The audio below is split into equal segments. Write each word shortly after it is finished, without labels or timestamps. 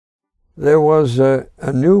There was a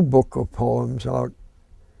new book of poems out,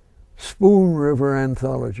 Spoon River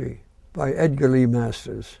Anthology by Edgar Lee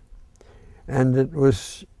Masters. And it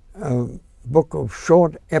was a book of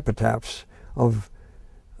short epitaphs of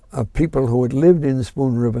people who had lived in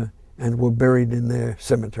Spoon River and were buried in their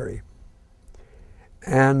cemetery.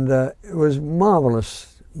 And it was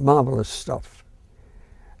marvelous, marvelous stuff.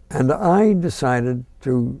 And I decided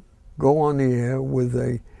to go on the air with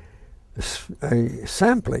a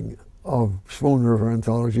sampling of Spoon River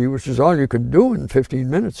Anthology, which is all you could do in 15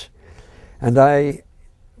 minutes. And I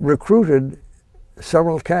recruited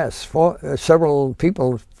several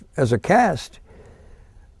people as a cast,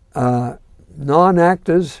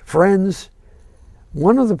 non-actors, friends.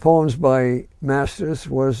 One of the poems by Masters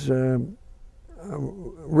was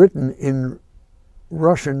written in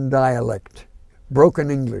Russian dialect, broken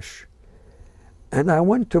English. And I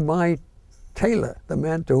went to my tailor, the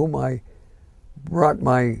man to whom I brought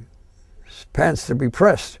my pants to be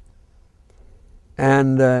pressed,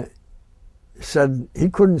 and said he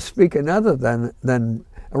couldn't speak another than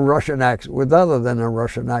a Russian accent, with other than a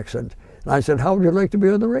Russian accent. And I said, how would you like to be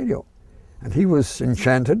on the radio? And he was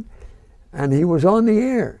enchanted, and he was on the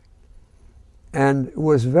air, and it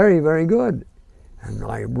was very, very good. And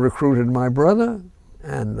I recruited my brother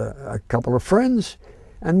and a couple of friends,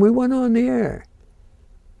 and we went on the air.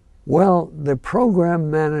 Well, the program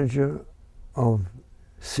manager of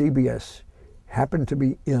CBS happened to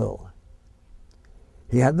be ill.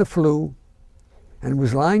 He had the flu and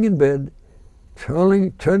was lying in bed,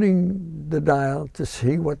 turning the dial to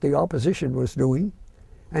see what the opposition was doing,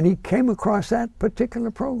 and he came across that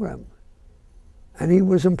particular program, and he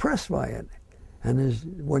was impressed by it.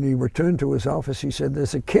 And when he returned to his office, he said,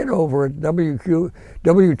 there's a kid over at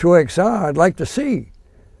W2XR I'd like to see.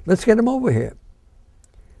 Let's get him over here.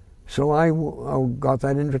 So I got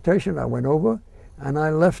that invitation. I went over, and I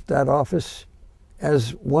left that office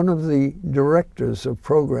as one of the directors of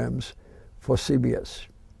programs for CBS.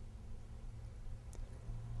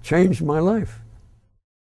 Changed my life.